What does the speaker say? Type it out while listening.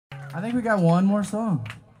I think we got one more song.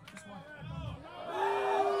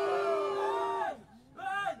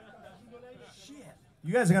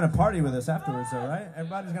 You guys are going to party with us afterwards, though, right?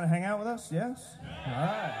 Everybody's going to hang out with us? Yes? All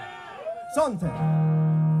right. Something.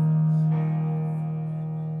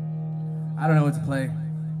 I don't know what to play.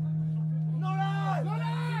 No lie! No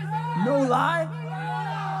lie! No lie?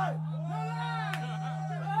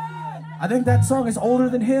 I think that song is older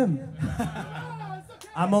than him.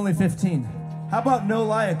 I'm only 15. How about No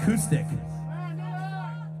Lie Acoustic?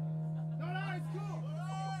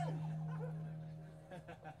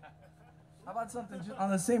 How about something just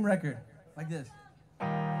on the same record, like this?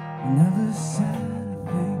 I never said a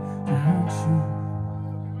thing to hurt you.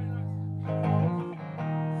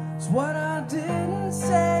 It's what I didn't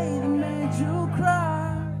say that made you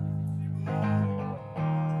cry.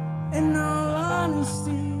 In all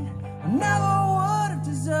honesty, I never would have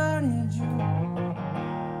deserted you.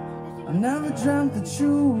 I never dreamt that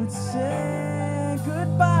you would say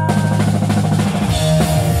goodbye.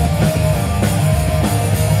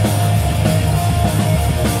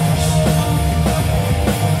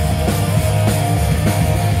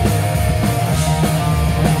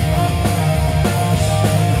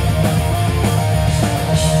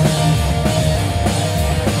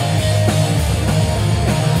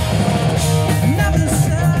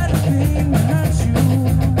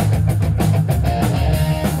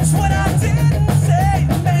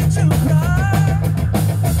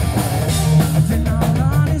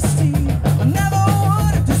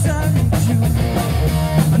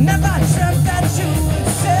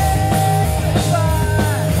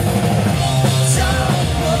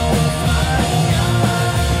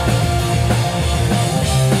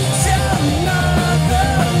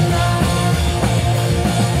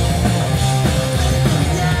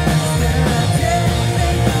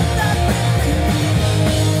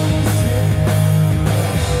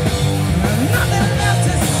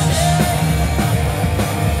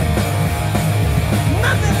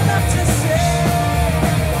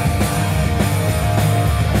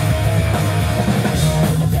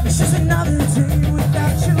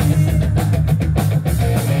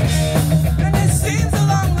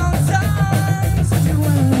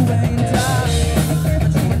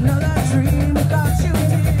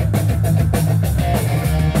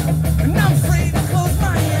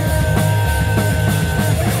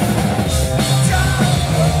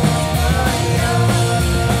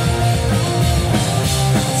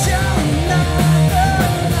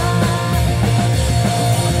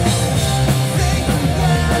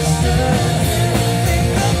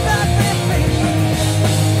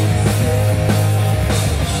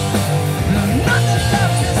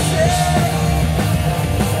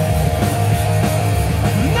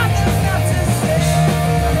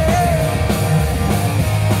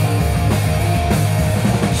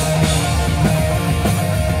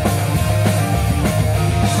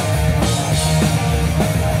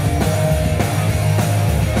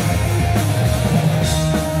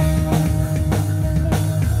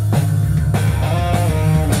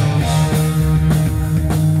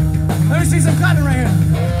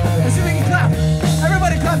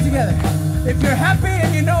 If you're happy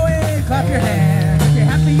and you know it, clap your hands.